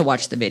 I also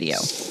watched the video.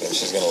 And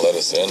she's going to let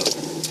us in.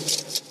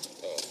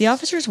 The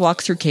officers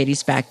walk through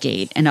Katie's back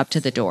gate and up to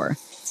the door.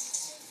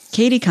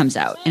 Katie comes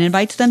out and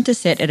invites them to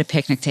sit at a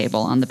picnic table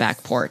on the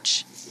back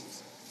porch.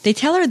 They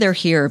tell her they're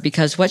here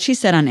because what she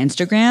said on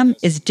Instagram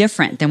is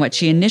different than what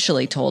she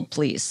initially told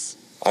police.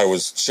 I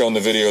was shown the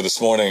video this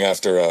morning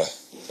after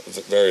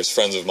various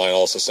friends of mine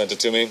also sent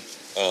it to me.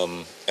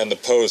 And the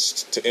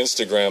post to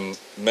Instagram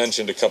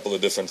mentioned a couple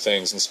of different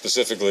things, and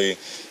specifically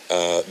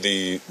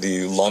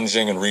the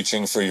lunging and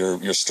reaching for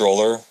your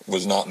stroller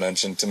was not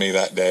mentioned to me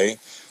that day,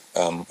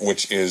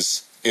 which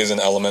is an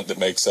element that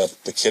makes up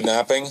the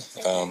kidnapping.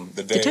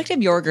 Detective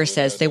Yorger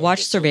says they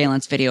watched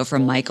surveillance video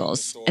from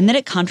Michael's, and then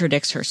it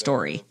contradicts her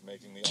story.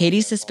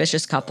 Katie's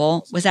suspicious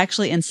couple was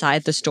actually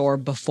inside the store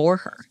before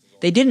her.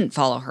 They didn't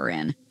follow her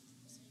in.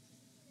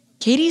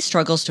 Katie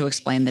struggles to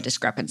explain the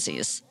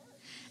discrepancies.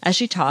 As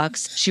she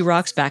talks, she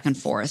rocks back and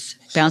forth,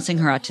 bouncing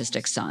her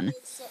autistic son.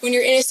 When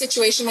you're in a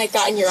situation like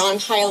that and you're on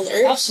high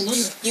alert,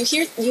 absolutely, you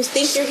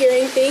think you're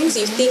hearing things,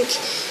 you think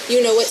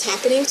you know what's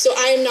happening. So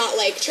I'm not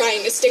like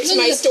trying to stick to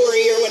my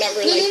story or whatever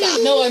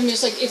that. No, I mean,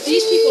 it's like if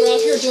these people are out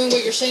here doing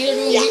what you're saying they're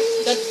doing,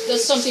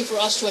 that's something for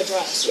us to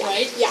address,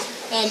 right? Yeah.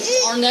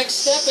 Our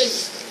next step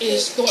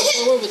is going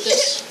forward with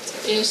this.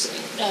 Is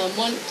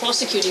one,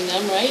 prosecuting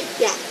them, right?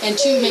 Yeah. And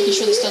 2, making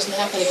sure this doesn't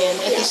happen again.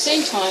 At the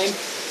same time,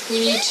 we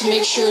need to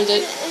make sure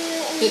that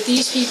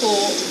these people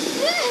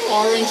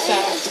are in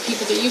fact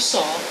people that you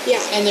saw,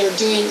 and they're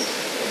doing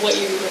what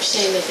you were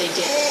saying that they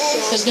did.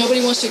 Because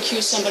nobody wants to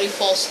accuse somebody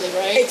falsely,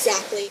 right?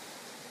 Exactly.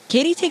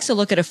 Katie takes a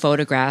look at a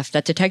photograph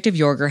that Detective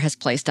Yorger has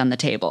placed on the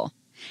table.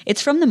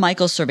 It's from the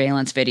Michaels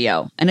surveillance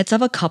video, and it's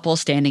of a couple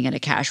standing at a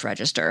cash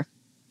register.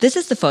 This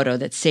is the photo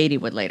that Sadie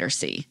would later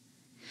see.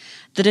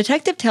 The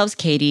detective tells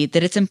Katie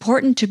that it's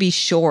important to be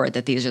sure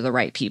that these are the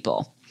right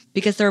people,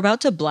 because they're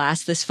about to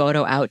blast this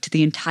photo out to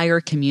the entire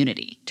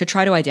community to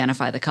try to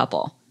identify the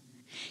couple.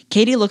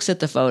 Katie looks at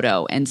the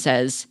photo and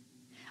says,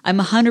 "I'm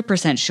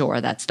 100%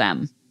 sure that's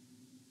them."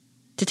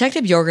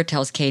 Detective Yorger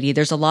tells Katie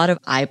there's a lot of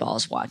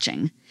eyeballs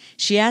watching.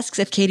 She asks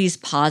if Katie's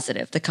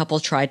positive the couple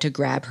tried to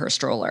grab her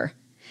stroller.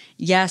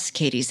 Yes,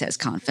 Katie says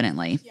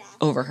confidently,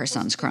 over her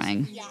son's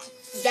crying.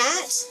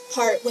 That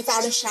part,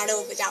 without a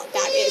shadow of a doubt,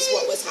 that is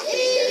what was happening.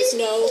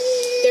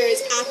 There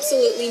is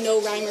absolutely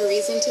no rhyme or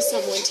reason to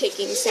someone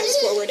taking steps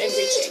forward and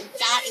reaching.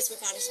 That is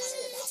without a shadow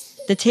of a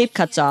doubt. The tape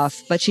cuts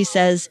off, but she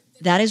says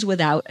that is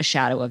without a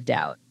shadow of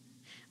doubt.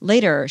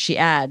 Later, she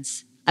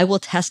adds, "I will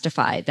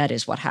testify that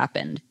is what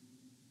happened."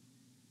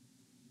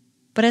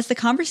 But as the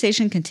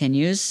conversation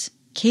continues,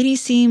 Katie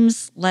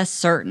seems less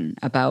certain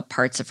about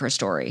parts of her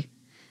story.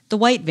 The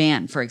white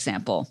van, for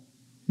example.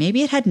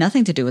 Maybe it had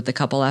nothing to do with the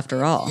couple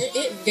after all.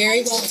 It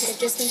very well could have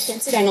just been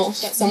coincidental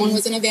that someone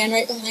was in a van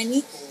right behind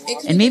me.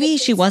 And maybe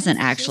she wasn't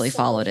actually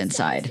followed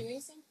inside.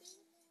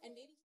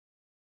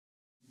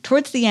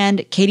 Towards the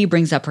end, Katie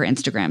brings up her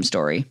Instagram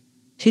story.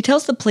 She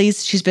tells the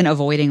police she's been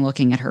avoiding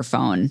looking at her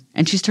phone,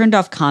 and she's turned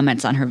off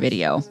comments on her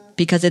video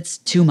because it's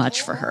too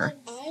much for her.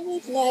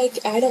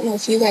 I don't know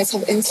if you guys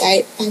have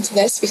insight into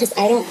this, because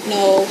I don't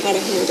know how to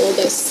handle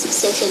this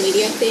social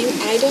media thing.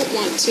 I don't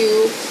want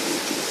to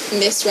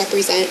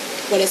misrepresent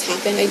what has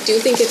happened. I do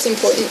think it's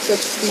important for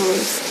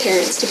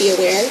parents to be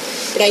aware,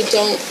 but I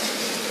don't,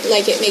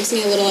 it makes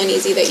me a little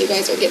uneasy that you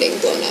guys are getting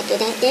blown up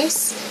about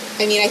this.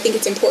 I mean, I think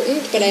it's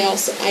important, but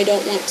I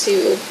don't want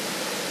to,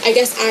 I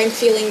guess I'm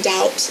feeling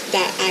doubt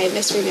that I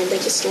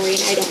misremembered the story,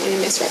 and I don't want to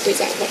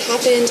misrepresent what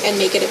happened and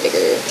make it a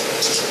bigger,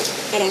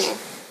 I don't know.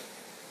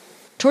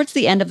 Towards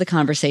the end of the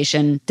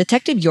conversation,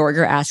 Detective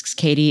Yorger asks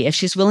Katie if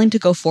she's willing to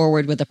go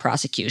forward with the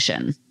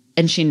prosecution,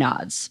 and she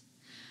nods.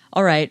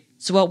 All right,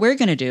 so what we're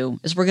going to do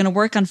is we're going to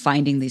work on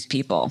finding these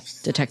people,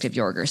 Detective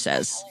Yorger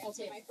says.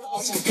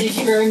 Thank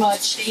you very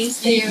much.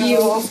 Thank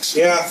you.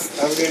 Yeah,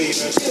 have a good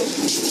evening.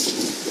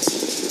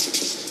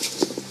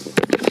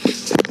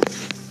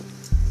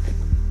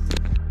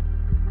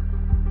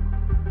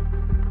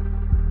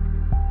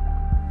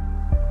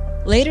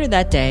 Later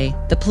that day,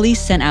 the police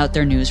sent out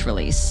their news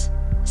release.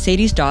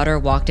 Sadie's daughter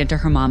walked into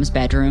her mom's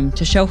bedroom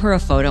to show her a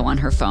photo on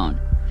her phone,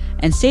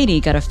 and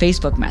Sadie got a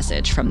Facebook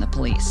message from the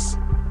police.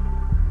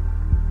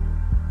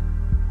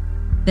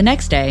 The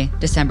next day,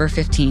 December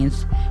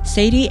 15th,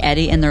 Sadie,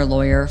 Eddie, and their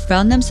lawyer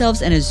found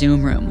themselves in a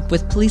Zoom room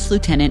with Police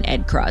Lieutenant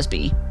Ed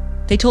Crosby.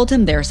 They told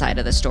him their side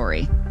of the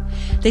story.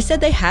 They said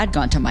they had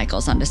gone to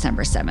Michael's on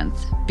December 7th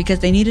because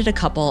they needed a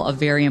couple of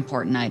very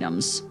important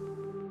items.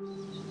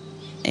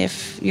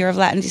 If you're of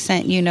Latin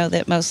descent, you know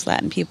that most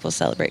Latin people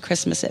celebrate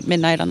Christmas at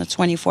midnight on the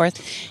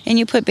 24th, and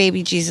you put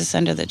baby Jesus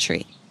under the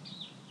tree.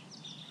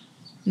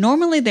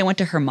 Normally, they went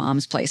to her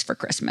mom's place for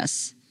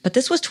Christmas, but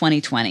this was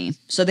 2020,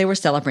 so they were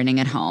celebrating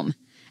at home,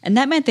 and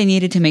that meant they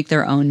needed to make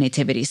their own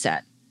nativity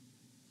set.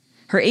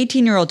 Her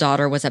 18-year-old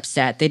daughter was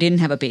upset they didn't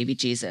have a baby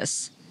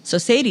Jesus, so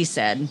Sadie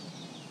said,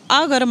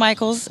 "I'll go to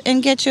Michael's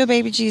and get you a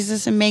baby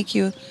Jesus and make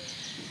you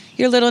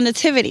your little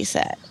nativity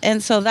set."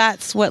 And so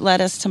that's what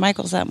led us to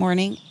Michael's that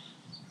morning.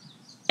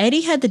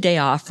 Eddie had the day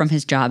off from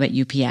his job at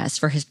UPS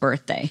for his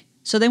birthday,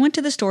 so they went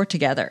to the store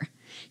together.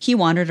 He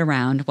wandered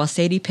around while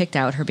Sadie picked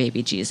out her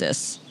baby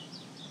Jesus.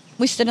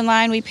 We stood in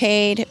line, we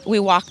paid, we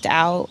walked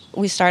out,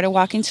 we started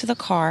walking to the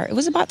car. It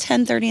was about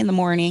 10:30 in the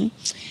morning,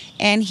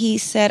 and he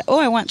said, "Oh,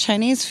 I want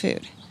Chinese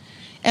food."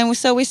 And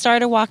so we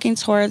started walking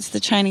towards the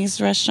Chinese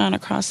restaurant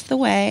across the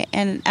way,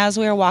 and as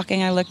we were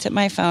walking, I looked at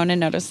my phone and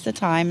noticed the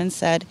time and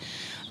said,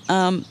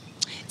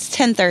 "It's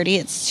 10:30,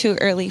 it's too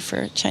early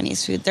for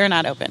Chinese food, they're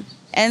not open."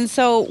 And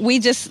so we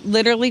just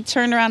literally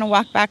turned around and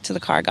walked back to the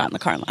car, got in the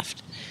car and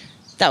left.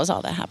 That was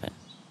all that happened.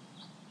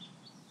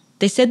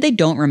 They said they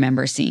don't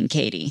remember seeing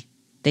Katie.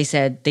 They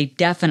said they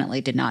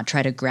definitely did not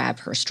try to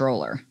grab her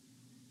stroller.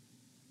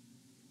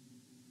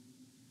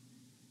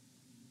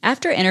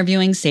 After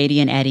interviewing Sadie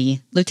and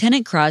Eddie,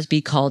 Lieutenant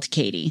Crosby called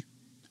Katie.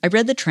 I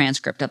read the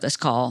transcript of this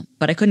call,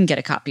 but I couldn't get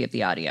a copy of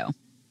the audio.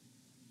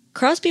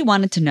 Crosby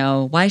wanted to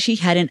know why she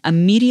hadn't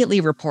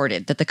immediately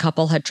reported that the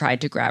couple had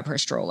tried to grab her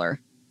stroller.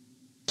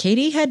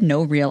 Katie had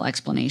no real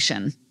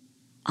explanation.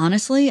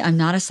 "Honestly, I'm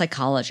not a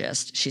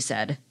psychologist," she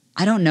said.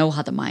 "I don't know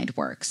how the mind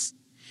works."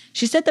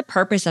 She said the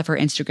purpose of her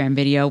Instagram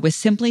video was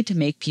simply to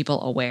make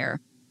people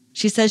aware.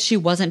 She says she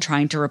wasn't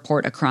trying to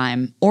report a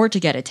crime or to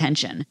get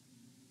attention.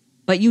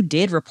 "But you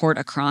did report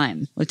a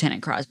crime,"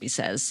 Lieutenant Crosby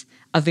says.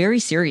 "A very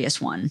serious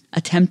one,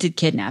 attempted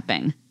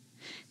kidnapping."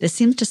 This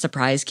seems to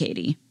surprise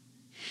Katie.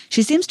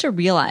 She seems to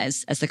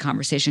realize, as the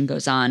conversation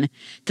goes on,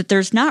 that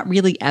there's not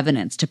really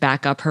evidence to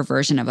back up her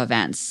version of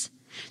events.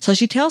 So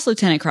she tells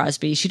Lieutenant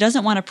Crosby she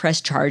doesn't want to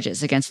press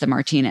charges against the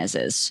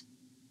Martinezes.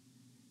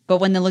 But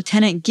when the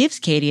lieutenant gives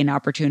Katie an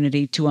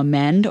opportunity to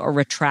amend or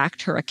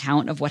retract her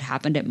account of what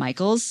happened at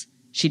Michael's,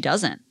 she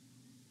doesn't.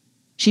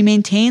 She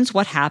maintains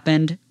what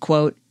happened,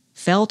 quote,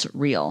 felt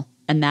real,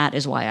 and that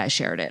is why I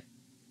shared it.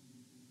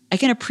 I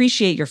can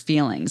appreciate your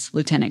feelings,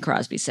 Lieutenant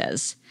Crosby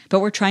says, but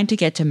we're trying to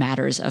get to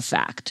matters of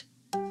fact.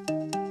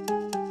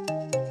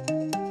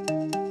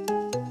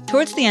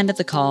 Towards the end of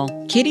the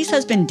call, Katie's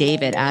husband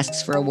David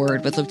asks for a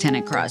word with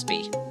Lieutenant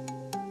Crosby.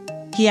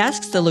 He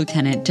asks the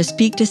lieutenant to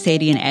speak to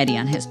Sadie and Eddie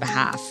on his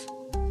behalf.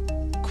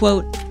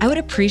 Quote, I would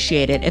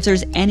appreciate it if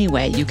there's any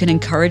way you can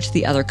encourage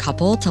the other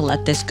couple to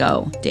let this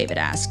go, David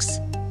asks.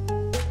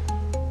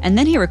 And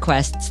then he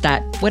requests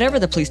that, whatever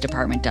the police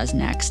department does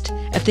next,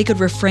 if they could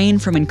refrain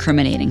from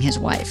incriminating his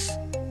wife.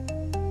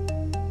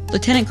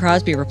 Lieutenant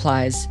Crosby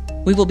replies,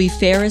 we will be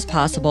fair as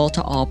possible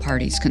to all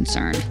parties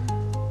concerned.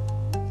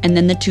 And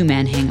then the two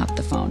men hang up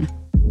the phone.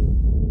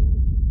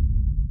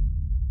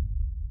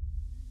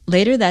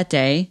 Later that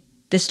day,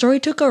 the story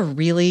took a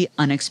really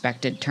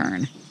unexpected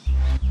turn.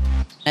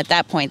 At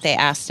that point, they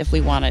asked if we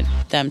wanted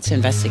them to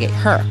investigate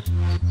her.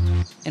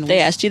 And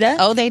they asked you that?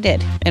 Oh, they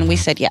did. And we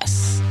said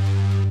yes.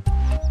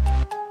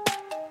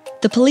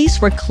 The police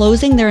were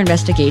closing their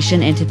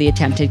investigation into the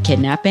attempted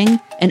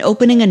kidnapping and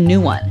opening a new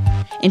one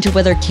into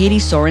whether Katie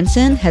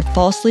Sorensen had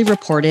falsely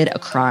reported a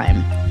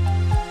crime.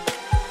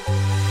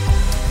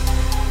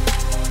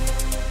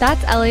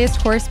 That's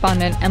LAist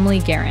correspondent Emily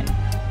Guerin.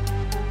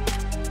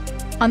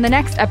 On the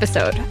next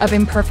episode of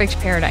Imperfect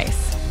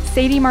Paradise,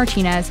 Sadie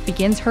Martinez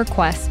begins her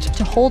quest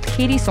to hold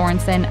Katie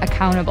Sorensen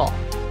accountable.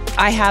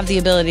 I have the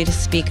ability to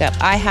speak up.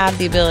 I have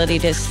the ability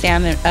to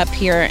stand up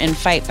here and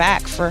fight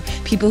back for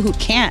people who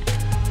can't.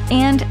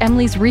 And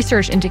Emily's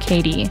research into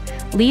Katie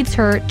leads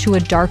her to a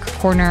dark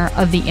corner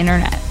of the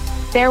internet.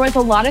 There was a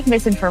lot of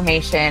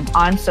misinformation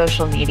on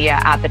social media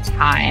at the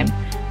time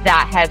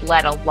that had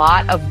led a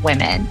lot of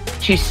women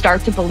to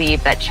start to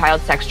believe that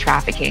child sex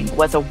trafficking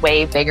was a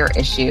way bigger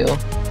issue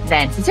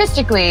than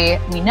statistically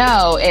we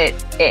know it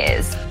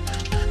is.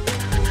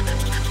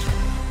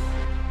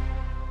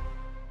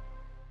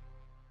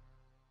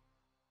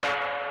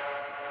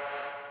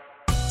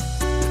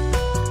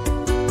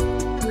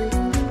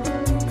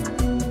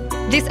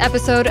 This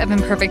episode of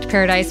Imperfect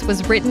Paradise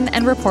was written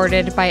and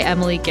reported by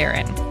Emily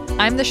Guerin.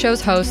 I'm the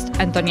show's host,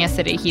 Antonia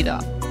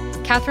Cereijido.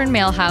 Catherine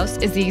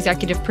Mailhouse is the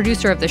executive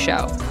producer of the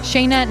show.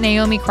 Shayna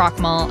Naomi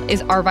Krochmal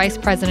is our vice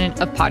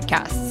president of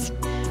podcasts.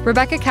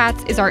 Rebecca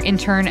Katz is our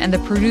intern and the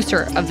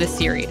producer of this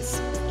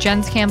series.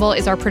 Jens Campbell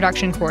is our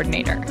production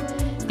coordinator.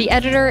 The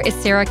editor is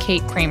Sarah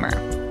Kate Kramer.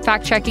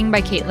 Fact-checking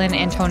by Caitlin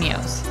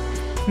Antonios.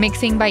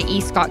 Mixing by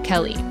E. Scott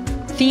Kelly.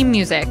 Theme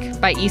music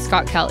by E.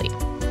 Scott Kelly.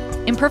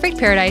 Imperfect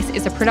Paradise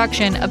is a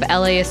production of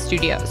LAist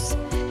Studios.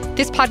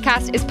 This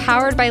podcast is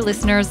powered by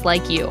listeners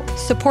like you.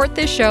 Support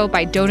this show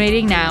by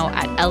donating now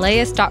at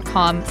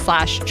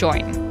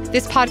laist.com/join.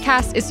 This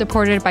podcast is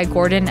supported by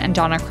Gordon and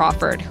Donna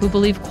Crawford, who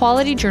believe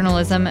quality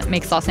journalism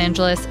makes Los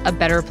Angeles a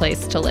better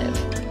place to live.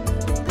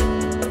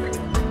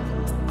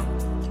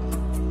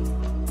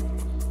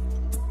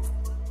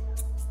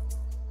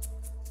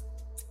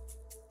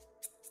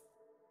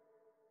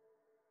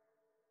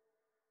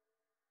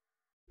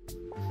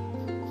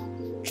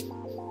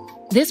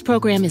 This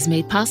program is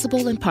made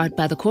possible in part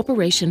by the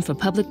Corporation for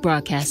Public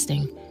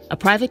Broadcasting, a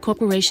private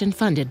corporation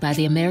funded by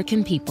the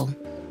American people.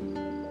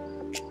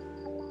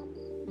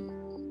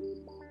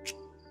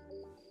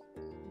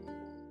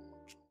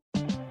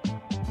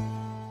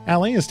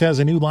 LAist has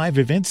a new live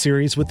event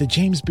series with the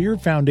James Beard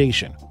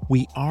Foundation.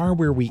 We Are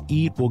Where We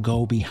Eat will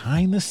go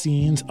behind the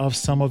scenes of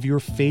some of your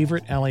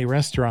favorite LA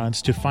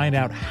restaurants to find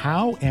out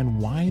how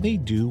and why they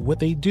do what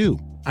they do.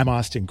 I'm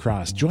Austin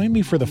Cross. Join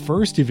me for the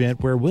first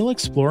event where we'll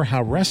explore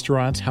how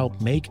restaurants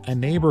help make a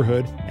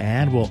neighborhood,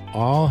 and we'll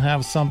all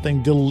have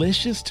something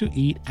delicious to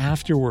eat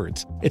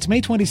afterwards. It's May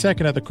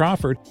 22nd at the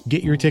Crawford.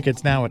 Get your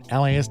tickets now at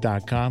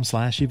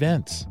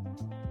laist.com/events.